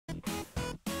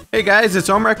Hey guys, it's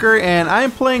Ohmwrecker, and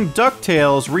I'm playing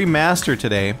DuckTales Remastered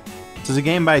today. This is a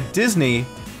game by Disney,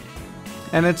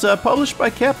 and it's published by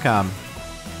Capcom.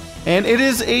 And it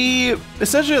is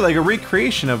essentially like a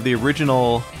recreation of the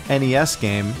original NES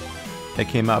game that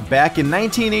came out back in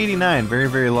 1989, very,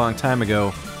 very long time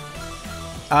ago.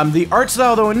 The art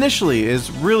style, though, initially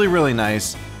is really, really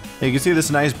nice. You can see this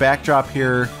nice backdrop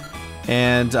here,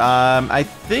 and I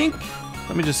think,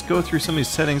 let me just go through some of these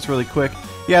settings really quick.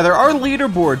 Yeah, there are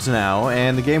leaderboards now,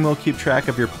 and the game will keep track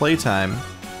of your playtime.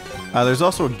 There's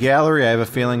also a gallery. I have a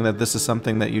feeling that this is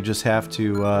something that you just have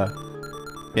to,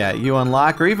 yeah, you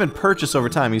unlock or even purchase over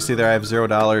time. You see there I have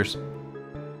 $0.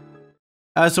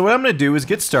 So what I'm going to do is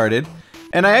get started.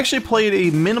 And I actually played a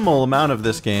minimal amount of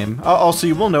this game. Also,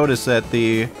 you will notice that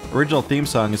the original theme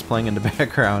song is playing in the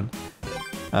background,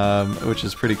 which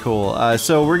is pretty cool.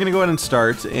 So we're going to go ahead and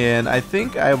start, and I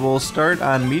think I will start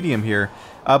on medium here.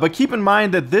 But keep in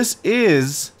mind that this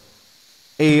is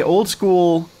a old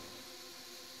school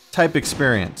type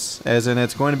experience, as in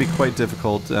it's going to be quite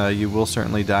difficult. You will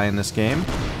certainly die in this game.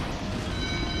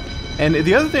 And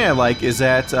the other thing I like is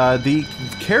that the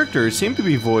characters seem to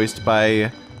be voiced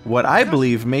by what I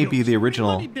believe may be the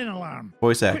original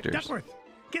voice actors.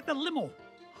 Get the limo.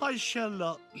 I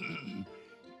shall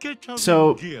get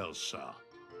so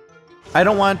I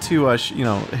don't want to you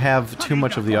know, have too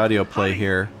much of the audio play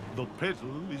here.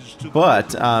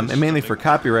 But, and mainly for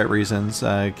copyright reasons,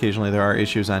 occasionally there are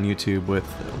issues on YouTube with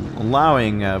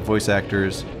allowing voice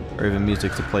actors or even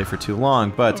music to play for too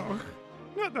long, but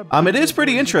it is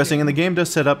pretty interesting, and the game does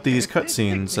set up these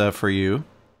cutscenes for you.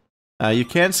 You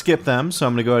can skip them, so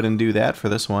I'm going to go ahead and do that for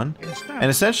this one. And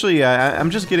essentially,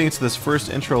 I'm just getting into this first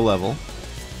intro level.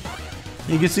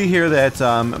 You can see here that,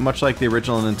 much like the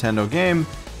original Nintendo game,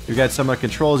 you've got similar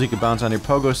controls. You can bounce on your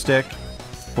pogo stick.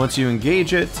 Once you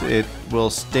engage it, it will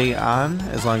stay on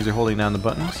as long as you're holding down the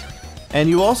buttons. And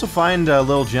you also find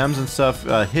little gems and stuff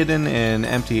hidden in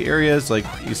empty areas, like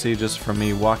you see just from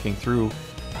me walking through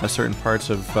certain parts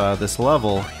of this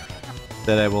level,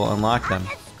 that I will unlock them.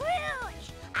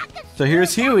 So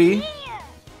here's Huey,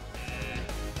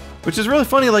 which is really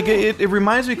funny. Like it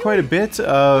reminds me quite a bit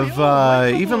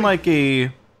of even like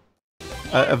a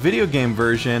video game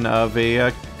version of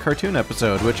a cartoon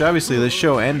episode, which obviously this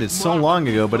show ended so long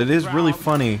ago, but it is really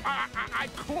funny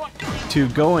to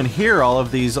go and hear all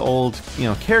of these old, you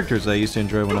know, characters that I used to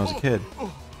enjoy when I was a kid.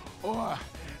 Now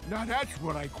that's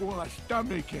what I call a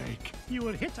stomach ache. You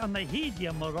were hit on the head,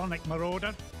 you moronic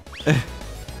marauder.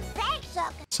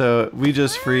 So we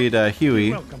just freed Huey.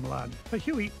 Welcome, lad. But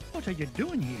Huey, what are you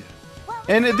doing here?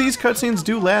 And these cutscenes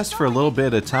do last for a little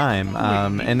bit of time,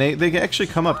 and they actually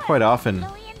come up quite often.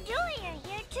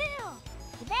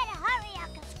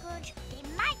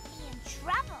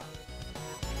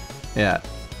 Yeah.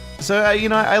 So, you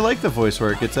know, I like the voice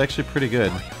work. It's actually pretty good.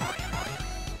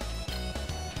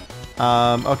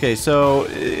 Okay, so,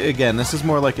 again, this is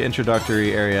more like an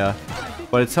introductory area.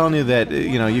 But it's telling you that,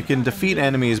 you know, you can defeat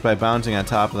enemies by bouncing on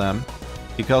top of them.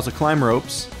 You can also climb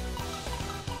ropes.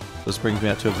 This brings me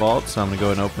out to a vault, so I'm going to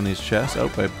go and open these chests. Oh,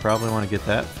 I probably want to get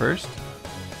that first.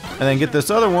 And then get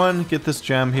this other one, get this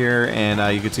gem here,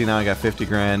 and you can see now I got 50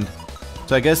 grand.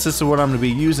 So I guess this is what I'm going to be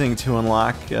using to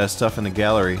unlock stuff in the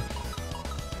gallery.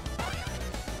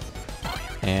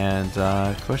 And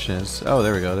question is, oh,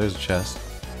 there we go, there's a chest.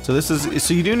 So this is,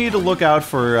 so you do need to look out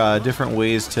for different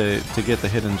ways to get the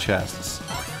hidden chests.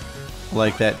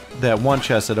 Like that one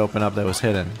chest that opened up that was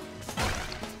hidden.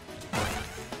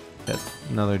 Got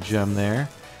another gem there.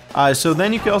 So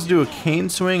then you can also do a cane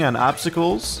swing on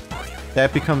obstacles.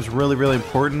 That becomes really, really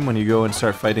important when you go and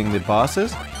start fighting the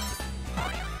bosses.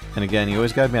 And again, you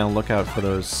always gotta be on the lookout for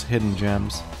those hidden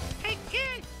gems. Hey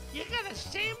kid, you got a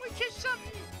sandwich or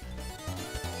something?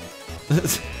 Let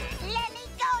me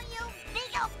go, you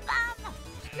big old bum!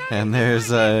 And there's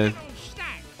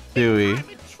Dewey.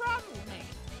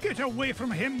 Get away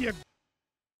from him, you.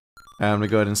 I'm gonna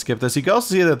go ahead and skip this. You can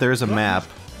also see that there's a map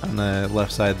on the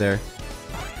left side there.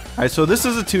 Alright, so this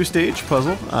is a two-stage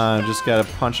puzzle. Just gotta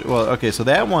punch. Well, okay, so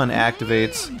that one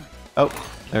activates. Oh,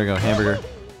 there we go, hamburger.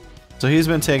 So he's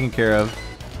been taken care of.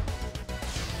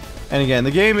 And again, the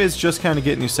game is just kind of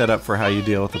getting you set up for how you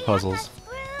deal with the puzzles.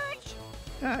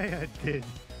 I did.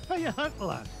 How you hurt,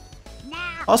 lad?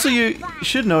 Also, you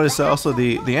should notice also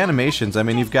the animations. I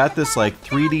mean, you've got this like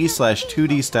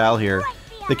 3D/2D style here.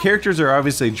 The characters are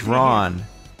obviously drawn.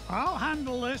 I'll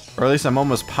handle this. Or at least I'm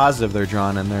almost positive they're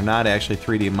drawn and they're not actually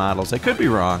 3D models. I could be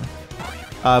wrong.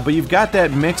 But you've got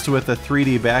that mixed with a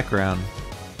 3D background.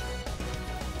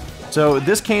 So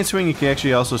this cane swing, you can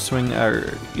actually also swing,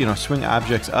 swing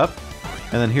objects up.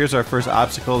 And then here's our first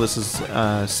obstacle. This is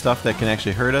stuff that can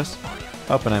actually hurt us.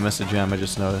 Oh, and I missed a gem. I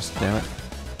just noticed. Damn it.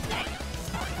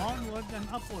 Onward and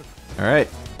upward. All right.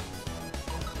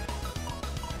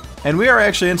 And we are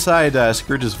actually inside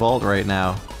Scrooge's vault right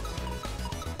now.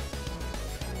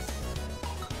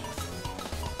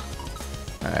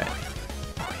 All right.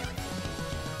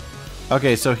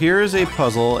 Okay, so here is a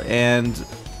puzzle, and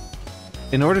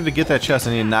in order to get that chest,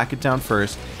 I need to knock it down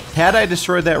first. Had I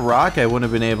destroyed that rock, I wouldn't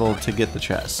have been able to get the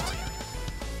chest.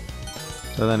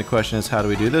 So then the question is, how do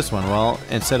we do this one? Well,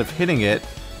 instead of hitting it,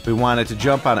 we wanted to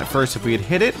jump on it first. If we had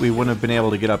hit it, we wouldn't have been able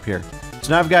to get up here.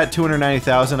 So now I've got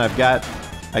 290,000. I've got,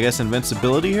 I guess,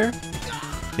 invincibility here?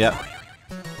 Yep.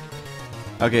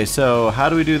 Okay, so how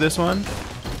do we do this one?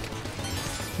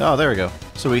 Oh, there we go.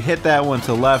 So we hit that one to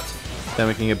the left, then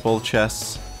we can get both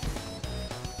chests.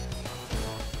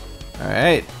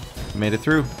 Alright, made it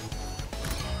through.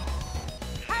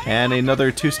 And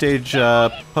another two-stage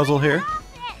puzzle here.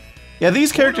 Yeah,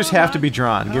 these characters have to be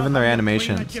drawn, given their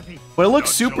animations. But it looks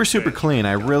super, super clean.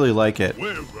 I really like it.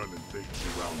 We're running things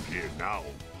around here now.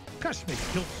 Cuss me,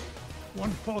 Kilts. One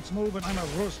false move and I'm a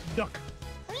roast duck.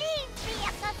 Leave me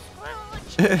at the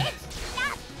Scrooge. It's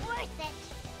not worth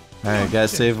it. Alright, gotta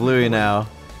save Louie now.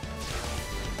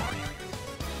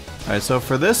 Alright, so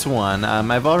for this one,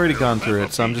 I've already gone through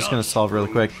it, so I'm just gonna solve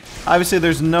really quick. Obviously,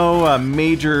 there's no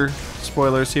major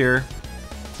spoilers here.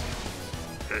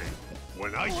 Hey,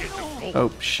 when I get the Oh,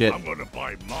 shit. I'm gonna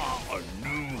buy Ma a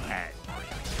new hat.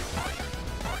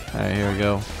 Alright, here we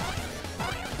go.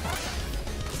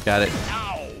 Got it.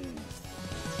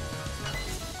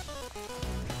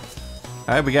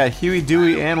 Alright, we got Huey,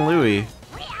 Dewey, and Louie.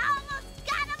 We almost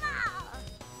got them all.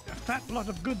 A fat lot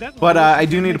of good that But I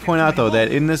do need to point out, though,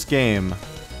 that in this game,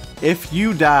 if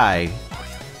you die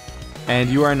and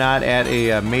you are not at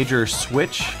a major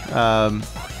switch,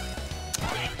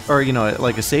 or, you know,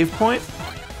 like a save point,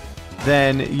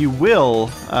 then you will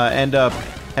end up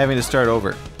having to start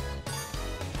over.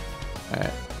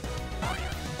 Alright.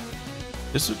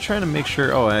 Just trying to make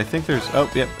sure. Oh, I think there's. Oh,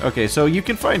 yep. Okay, so you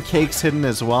can find cakes hidden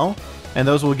as well, and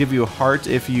those will give you a heart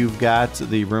if you've got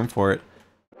the room for it.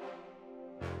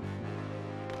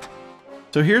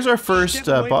 So here's our first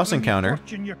boss encounter.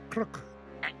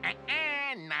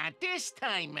 Not this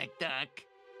time, McDuck.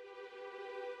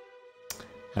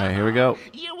 All right, here we go.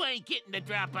 You ain't getting the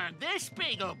drop on this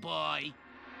big ol' boy.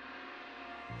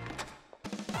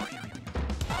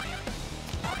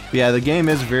 Yeah, the game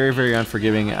is very, very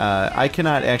unforgiving. I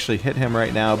cannot actually hit him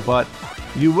right now, but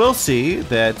you will see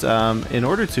that in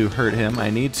order to hurt him, I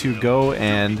need to go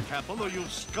and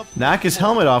knock his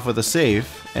helmet off with a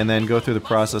safe, and then go through the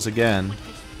process again.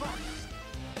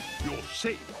 Your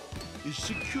safe is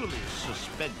securely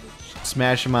suspended.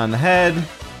 Smash him on the head.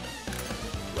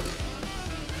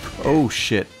 Oh,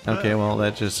 shit. Okay, well,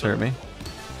 that just hurt me.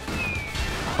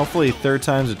 Hopefully third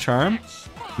time's a charm.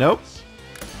 Nope.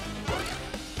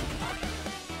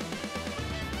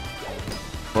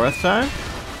 Fourth time?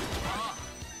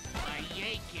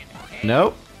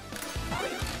 Nope.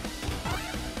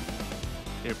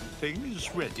 Everything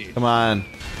is ready. Come on.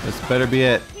 This better be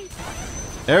it.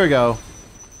 There we go.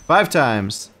 5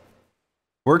 times.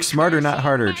 Work smarter, not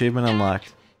harder. Achievement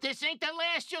unlocked. This ain't the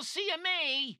last you'll see of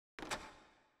me.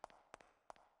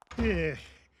 Yeah,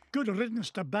 good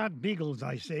riddance to bad beagles,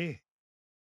 I say.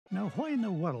 Now, why in the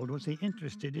world was he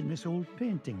interested in this old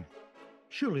painting?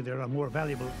 Surely there are more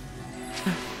valuable...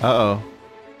 Uh-oh.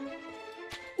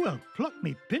 Well, pluck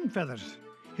me pin feathers.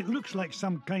 It looks like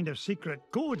some kind of secret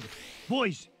code.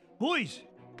 Boys, boys!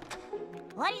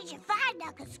 What did you find,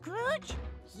 Uncle Scrooge?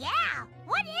 Yeah,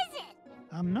 what is it?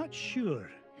 I'm not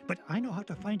sure, but I know how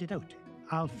to find it out.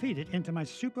 I'll feed it into my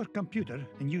supercomputer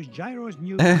and use Gyro's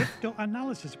new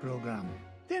crypto-analysis program.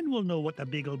 Then we'll know what the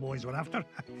Beagle Boys were after.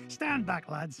 Stand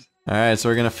back, lads. Alright, so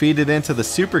we're going to feed it into the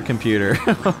supercomputer.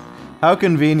 How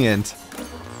convenient.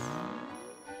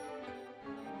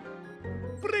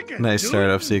 Nice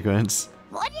startup sequence.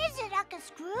 What is it, Uncle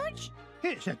Scrooge?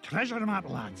 It's a treasure map,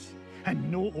 lads.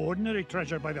 And no ordinary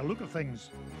treasure by the look of things.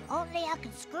 Only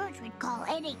Uncle Scrooge would call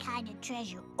any kind of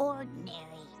treasure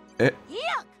ordinary. Look!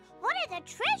 One of the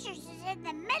treasures is in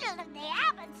the middle of the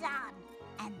Amazon.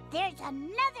 And there's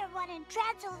another one in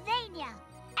Transylvania.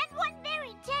 And one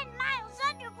buried 10 miles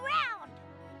underground.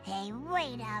 Hey,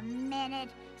 wait a minute.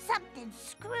 Something's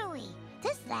screwy.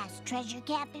 This last treasure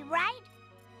can't be right.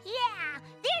 Yeah,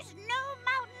 there's no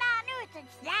mountain on Earth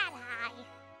that's that high.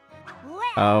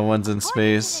 Well, one's in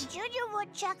space. according to the Junior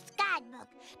Woodchuck's guidebook,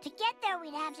 to get there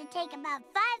we'd have to take about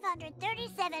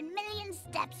 537 million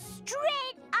steps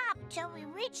straight up till we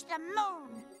reach the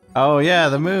moon. Oh yeah,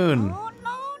 the moon. Moon?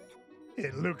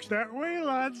 It looks that way,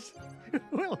 lads.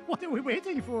 Well, what are we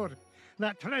waiting for?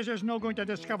 That treasure's not going to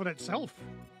discover itself.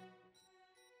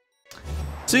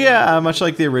 So yeah, much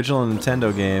like the original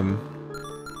Nintendo game,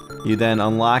 you then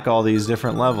unlock all these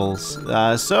different levels.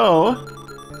 So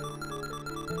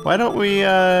why don't we,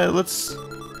 let's...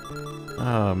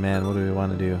 Oh man, what do we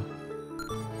want to do?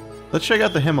 Let's check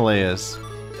out the Himalayas.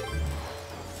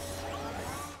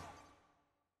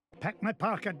 Pack my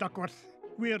parka, Duckworth.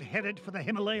 We're headed for the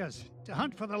Himalayas to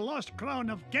hunt for the lost crown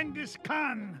of Genghis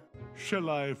Khan. Shall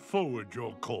I forward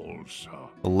your call, sir?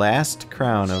 The last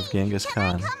crown of Genghis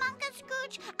Khan. Come, Uncle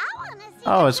Scrooge. I want to see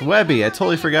Oh, it's Webby. I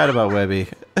totally forgot about Webby.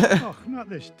 Oh, not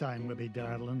this time, Webby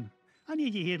darling. I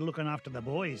need you here looking after the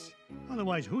boys.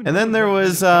 Otherwise, who knows? And then there what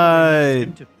was,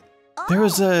 there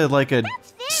was a, like a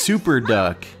super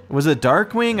duck. Was it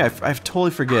Darkwing? I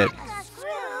totally forget.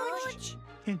 Scrooge.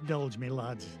 Indulge me,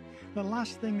 lads. The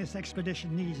last thing this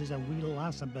expedition needs is a wee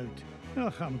lass about.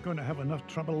 Oh, I'm going to have enough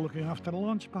trouble looking after the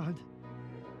launch pad.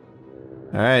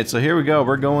 Alright, so here we go.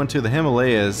 We're going to the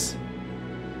Himalayas.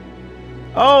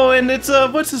 Oh, and it's,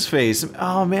 what's his face?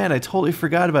 Oh man, I totally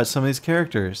forgot about some of these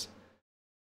characters.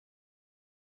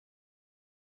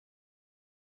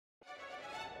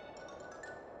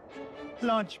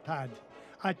 Launch pad.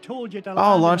 I told you to Oh,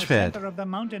 land launch in the pad. center of the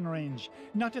mountain range,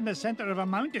 not in the center of a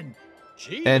mountain.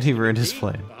 Gee, And he Mr. ruined his McGee,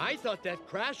 plane. I thought that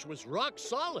crash was rock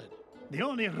solid. The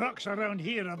only rocks around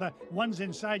here are the ones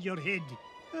inside your head.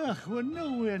 Ugh, we're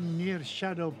nowhere near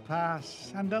Shadow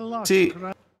Pass, and the lost See,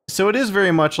 crown. so it is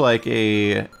very much like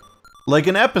an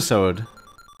episode.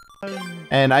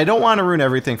 And I don't want to ruin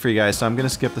everything for you guys, so I'm going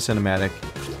to skip the cinematic.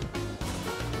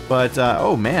 But,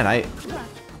 oh man,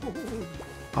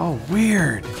 oh,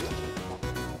 weird.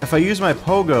 If I use my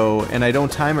pogo and I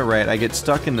don't time it right, I get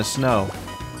stuck in the snow.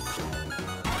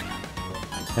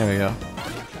 There we go.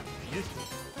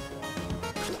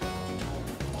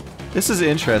 This is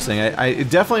interesting. It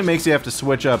definitely makes you have to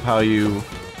switch up how you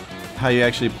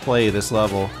actually play this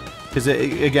level. Because,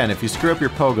 again, if you screw up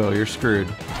your pogo, you're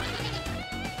screwed.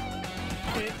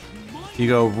 You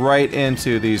go right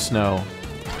into the snow.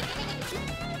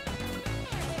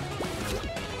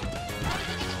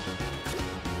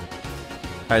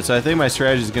 Alright, so I think my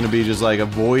strategy is going to be just like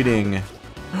avoiding...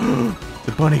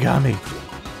 The bunny got me!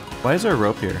 Why is there a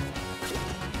rope here?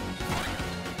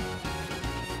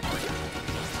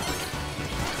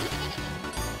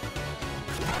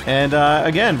 And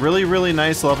again, really, really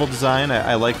nice level design.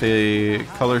 I like the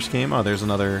color scheme. Oh, there's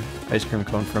another ice cream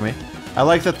cone for me. I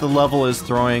like that the level is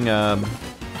throwing, you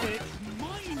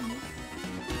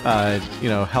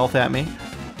know, health at me.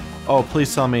 Oh,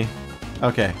 please tell me.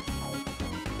 Okay.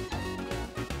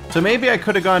 So maybe I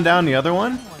could have gone down the other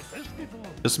one?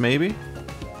 Just maybe?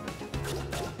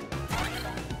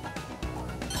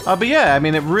 But yeah, I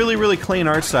mean, it really, really clean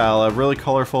art style, really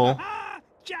colorful.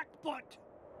 Jackpot!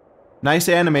 Nice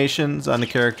animations on the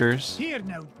characters. Here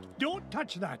now, don't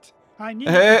touch that. I need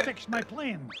to fix my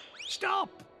plane.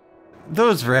 Stop!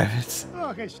 Those rabbits.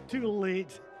 Oh, it's too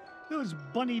late. Those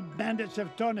bunny bandits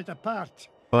have torn it apart.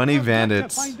 Bunny I've got to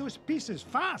bandits. find those pieces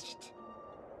fast.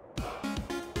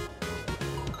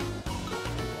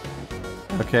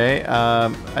 Okay,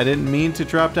 I didn't mean to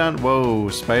drop down. Whoa,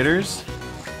 spiders?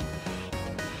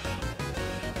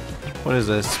 What is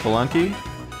this, Spelunky?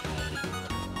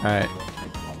 Alright.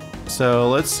 So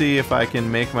let's see if I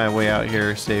can make my way out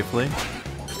here safely.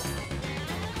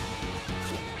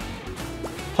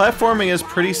 Platforming is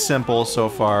pretty simple so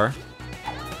far.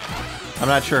 I'm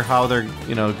not sure how they're,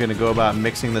 you know, gonna go about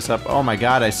mixing this up. Oh my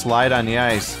god, I slide on the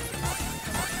ice.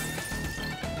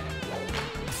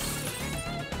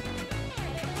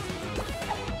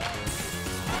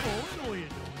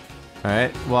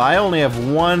 Alright, well I only have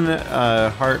one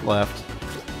heart left.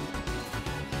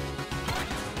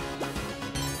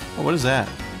 Oh, what is that?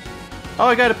 Oh,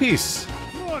 I got a piece!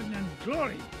 Morning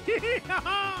glory!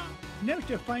 Now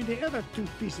to find the other two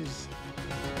pieces.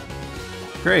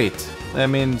 Great.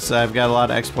 That means I've got a lot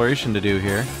of exploration to do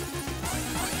here.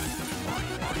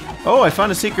 Oh, I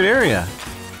found a secret area!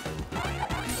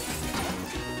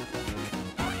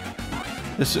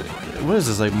 This, what is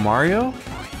this, like Mario?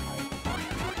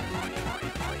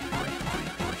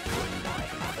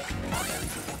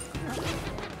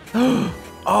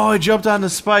 Oh, I jumped on the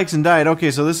spikes and died. Okay,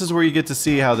 so this is where you get to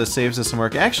see how the save system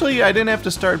works. Actually, I didn't have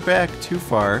to start back too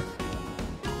far.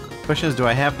 Question is, do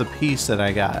I have the piece that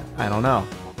I got? I don't know.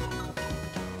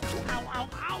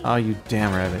 Oh, you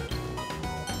damn rabbit.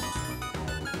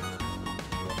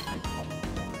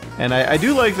 And I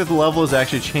do like that the level is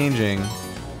actually changing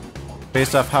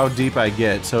based off how deep I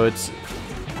get. So it's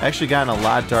actually gotten a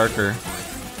lot darker.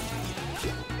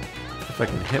 If I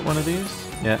can hit one of these?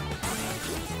 Yeah.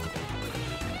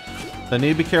 So I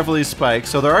need to be careful of these spikes.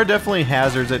 So there are definitely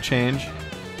hazards that change.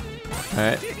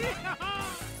 Alright.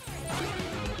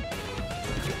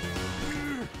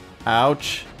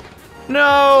 Ouch.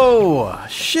 No!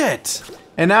 Shit!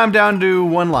 And now I'm down to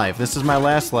 1 life. This is my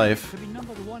last life.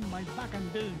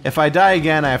 If I die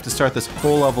again, I have to start this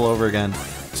whole level over again.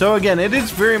 So again, it is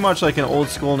very much like an old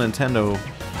school Nintendo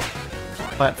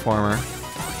platformer.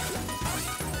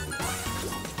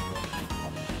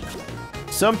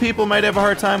 Some people might have a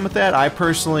hard time with that. I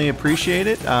personally appreciate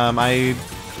it. I,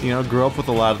 grew up with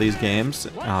a lot of these games.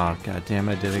 Oh, god damn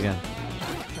it, I did it again.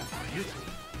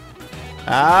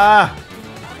 Ah!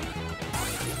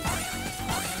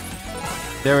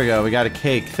 There we go, we got a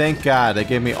cake. Thank god, that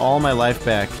gave me all my life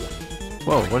back.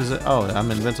 Whoa, what is it? Oh, I'm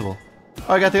invincible.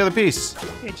 Oh, I got the other piece.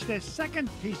 It's the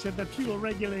second piece of the fuel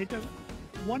regulator.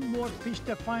 One more piece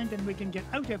to find and we can get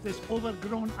out of this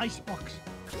overgrown icebox.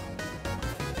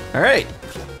 Alright.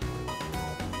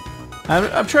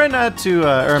 I'm trying not to,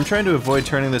 I'm trying to avoid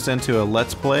turning this into a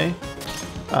Let's Play.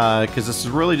 Because this is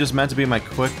really just meant to be my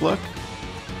quick look.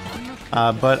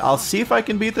 But I'll see if I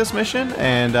can beat this mission,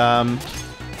 and,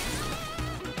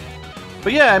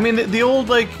 but yeah, I mean, the old,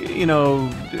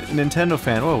 Nintendo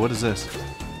fan. Whoa, what is this?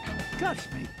 Guts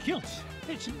me kilts.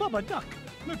 It's Bubba Duck.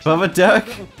 Looks Bubba like Duck?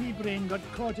 Little pea brain got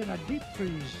caught in a deep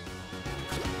freeze.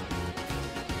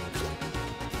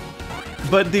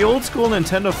 But the old school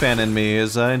Nintendo fan in me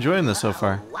is enjoying this so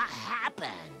far. What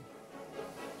happened?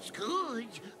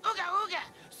 Scrooge? Ooga ooga!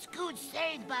 Scrooge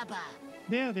saved Bubba!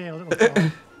 There, little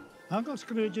fellow. Uncle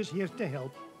Scrooge is here to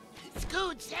help.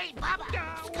 Scrooge saved Bubba!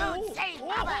 Scrooge saved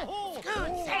Bubba!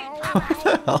 Scrooge saved What Bubba! the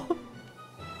hell?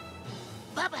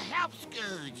 Bubba helps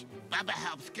Scrooge! Bubba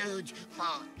helps Scrooge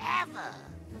forever!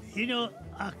 You know,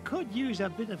 I could use a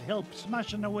bit of help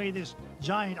smashing away this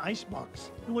giant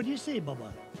icebox. What do you say,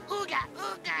 Bubba? Ooga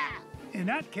ooga! In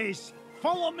that case,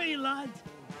 follow me, lad.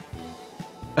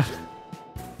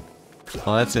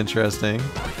 Well, that's interesting.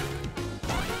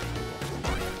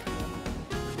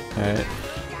 Alright.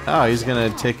 Oh, he's gonna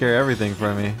take care of everything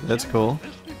for me. That's cool.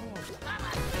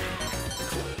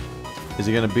 Is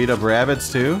he gonna beat up rabbits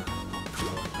too?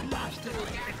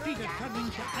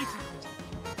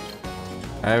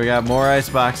 Alright, we got more ice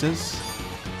boxes.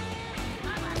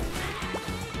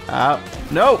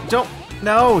 No, don't.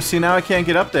 No, see, now I can't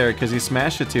get up there because he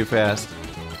smashed it too fast.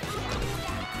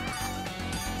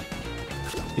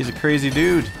 He's a crazy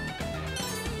dude.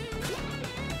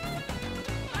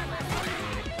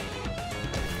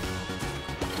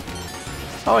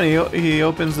 Oh, and he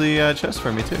opens the chest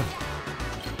for me too.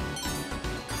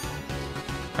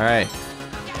 Alright.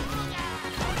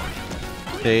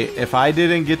 If I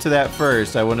didn't get to that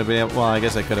first, I wouldn't have been able. Well, I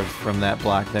guess I could have from that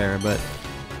block there, but.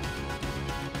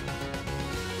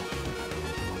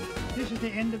 This is the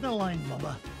end of the line,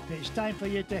 Bubba. It's time for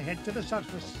you to head to the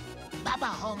surface. Bubba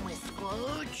home with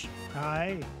Scrooge?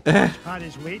 Aye. Pat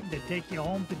is waiting to take you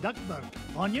home to Duckburg.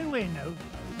 On your way now.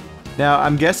 Now,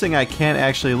 I'm guessing I can't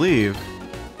actually leave.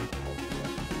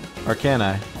 Or can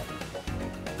I?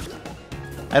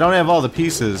 I don't have all the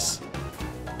pieces.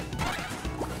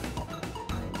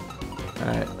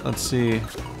 Alright, let's see.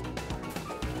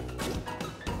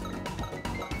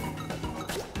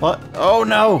 What? Oh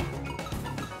no!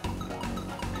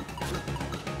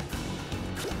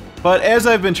 But as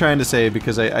I've been trying to say,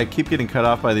 because I keep getting cut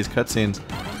off by these cutscenes,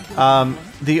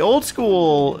 the old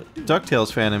school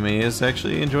DuckTales fan in me is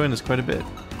actually enjoying this quite a bit.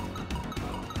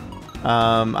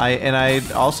 I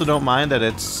also don't mind that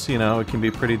it's, it can be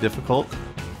pretty difficult.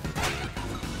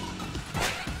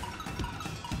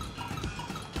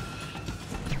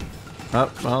 Oh,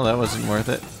 well, that wasn't worth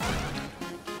it.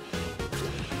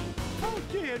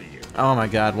 Oh my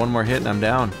god, one more hit and I'm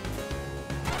down.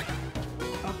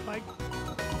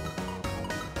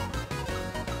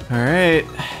 Alright.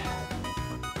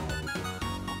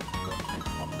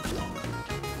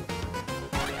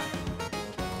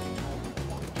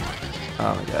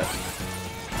 Oh my god.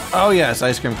 Oh yes,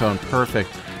 ice cream cone, perfect.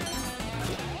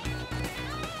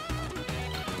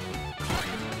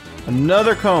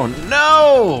 Another cone.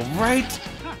 No! Right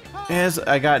as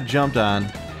I got jumped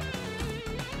on.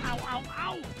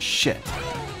 Shit.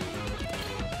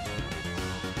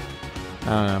 Oh,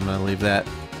 I'm gonna leave that.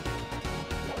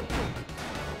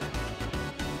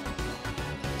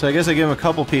 So I guess I give him a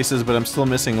couple pieces, but I'm still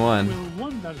missing one. Will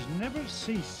wonders never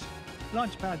cease?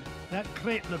 Launchpad, that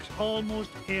crate looks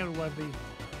almost airworthy.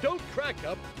 Don't crack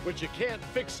up what you can't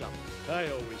fix up, I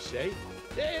always say.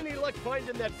 Any luck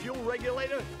finding that fuel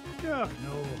regulator? Oh,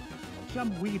 no.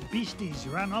 Some wee beasties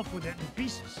ran off with it in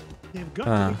pieces. They've got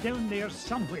to be down there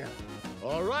somewhere.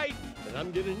 All right, then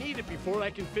I'm gonna need it before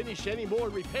I can finish any more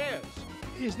repairs.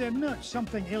 Is there not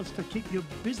something else to keep you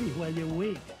busy while you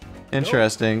wait?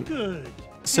 Interesting. Good.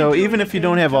 So even if you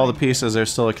don't have all the pieces,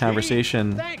 there's still a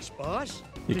conversation Thanks, boss.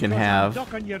 you can Because I'm have.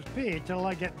 docking your pay till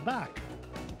I get back.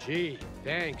 Gee,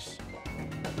 thanks.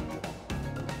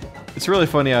 It's really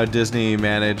funny how Disney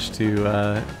managed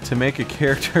to make a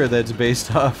character that's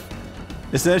based off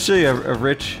essentially a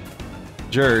rich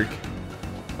jerk,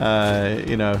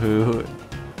 you know, who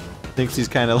thinks he's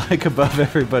kind of like above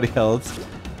everybody else,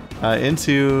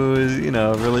 into, you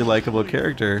know, a really likable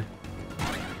character.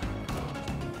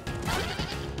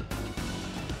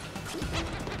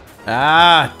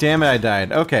 Ah, damn it, I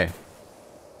died. Okay.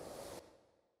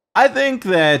 I think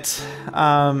that,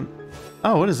 oh,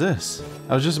 what is this?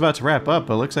 I was just about to wrap up,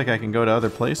 but it looks like I can go to other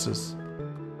places.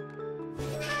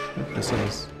 What this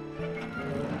is.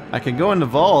 I can go in the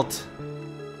vault.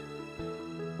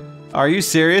 Are you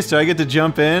serious? Do I get to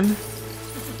jump in?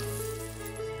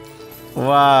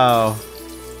 Wow.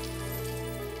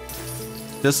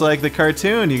 Just like the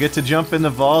cartoon, you get to jump in the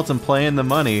vault and play in the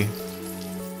money.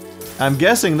 I'm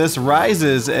guessing this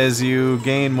rises as you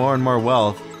gain more and more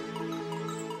wealth.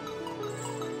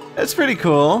 That's pretty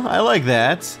cool. I like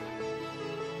that.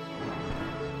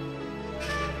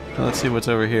 Let's see what's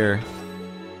over here.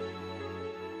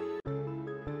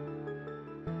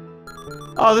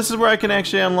 Oh, this is where I can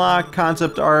actually unlock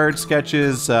concept art,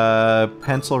 sketches,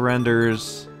 pencil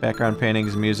renders, background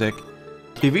paintings, music,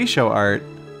 TV show art.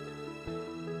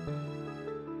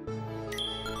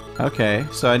 Okay,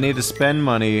 so I need to spend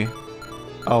money.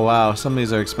 Oh wow, some of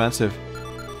these are expensive.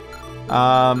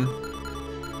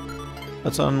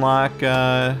 Let's unlock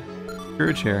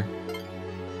Scrooge here.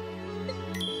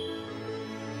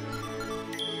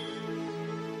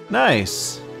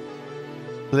 Nice.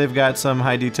 So they've got some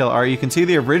high detail art. You can see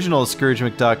the original Scrooge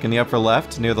McDuck in the upper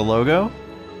left near the logo.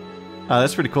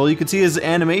 That's pretty cool. You can see his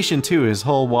animation too, his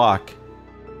whole walk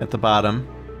at the bottom.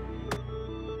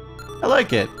 I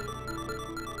like it.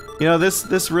 You know,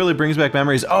 this really brings back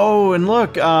memories. Oh, and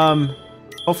look,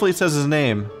 hopefully it says his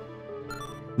name.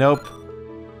 Nope.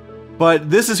 But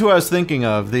this is who I was thinking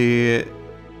of, the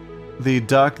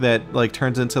duck that like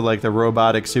turns into like the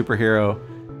robotic superhero.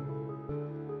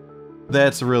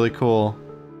 That's really cool.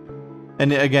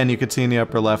 And again, you could see in the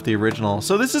upper left the original.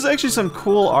 So this is actually some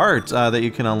cool art that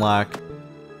you can unlock.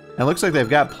 And it looks like they've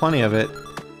got plenty of it.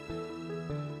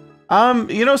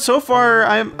 You know, so far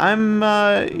I'm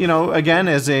you know, again,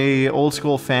 as a old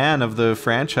school fan of the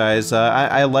franchise,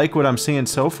 I like what I'm seeing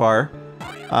so far.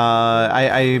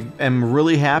 I am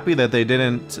really happy that they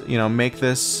didn't, you know, make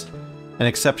this an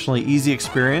exceptionally easy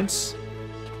experience.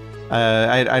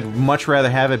 I'd much rather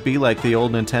have it be like the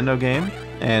old Nintendo game,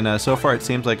 and so far it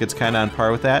seems like it's kind of on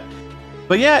par with that.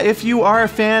 But yeah, if you are a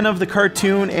fan of the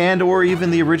cartoon and or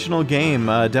even the original game,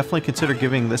 definitely consider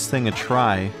giving this thing a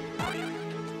try.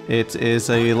 It is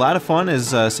a lot of fun as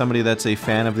somebody that's a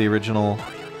fan of the original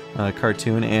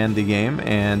cartoon and the game,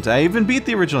 and I even beat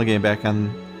the original game back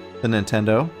on the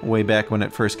Nintendo, way back when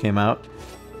it first came out.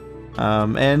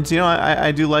 And, you know,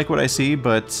 I do like what I see,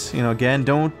 but, you know, again,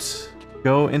 don't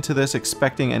go into this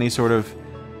expecting any sort of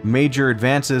major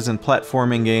advances in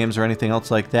platforming games or anything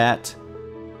else like that.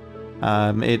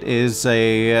 It is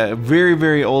a very,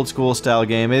 very old school style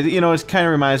game. It, you know, it kind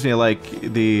of reminds me of like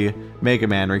the Mega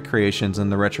Man recreations in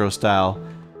the retro style.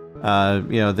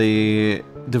 You know, the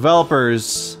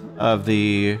developers of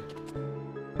the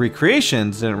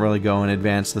recreations didn't really go and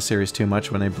advance the series too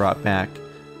much when they brought back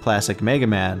classic Mega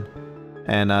Man.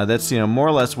 And that's, you know, more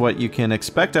or less what you can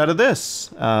expect out of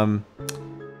this.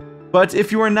 But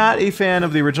if you are not a fan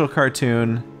of the original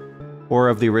cartoon or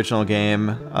of the original game,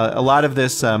 a lot of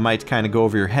this might kind of go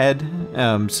over your head.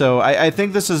 So I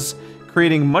think this is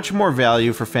creating much more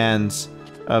value for fans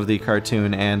of the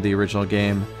cartoon and the original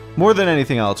game, more than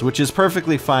anything else, which is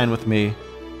perfectly fine with me.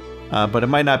 But it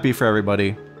might not be for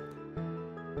everybody.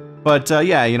 But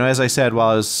yeah, you know, as I said, while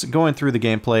I was going through the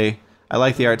gameplay, I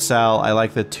like the art style, I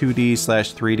like the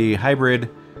 2D/3D hybrid.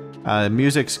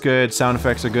 Music's good, sound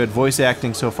effects are good, voice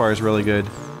acting so far is really good,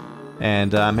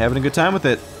 and I'm having a good time with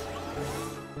it.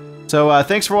 So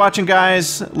thanks for watching,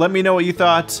 guys. Let me know what you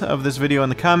thought of this video in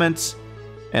the comments,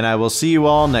 and I will see you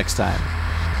all next time.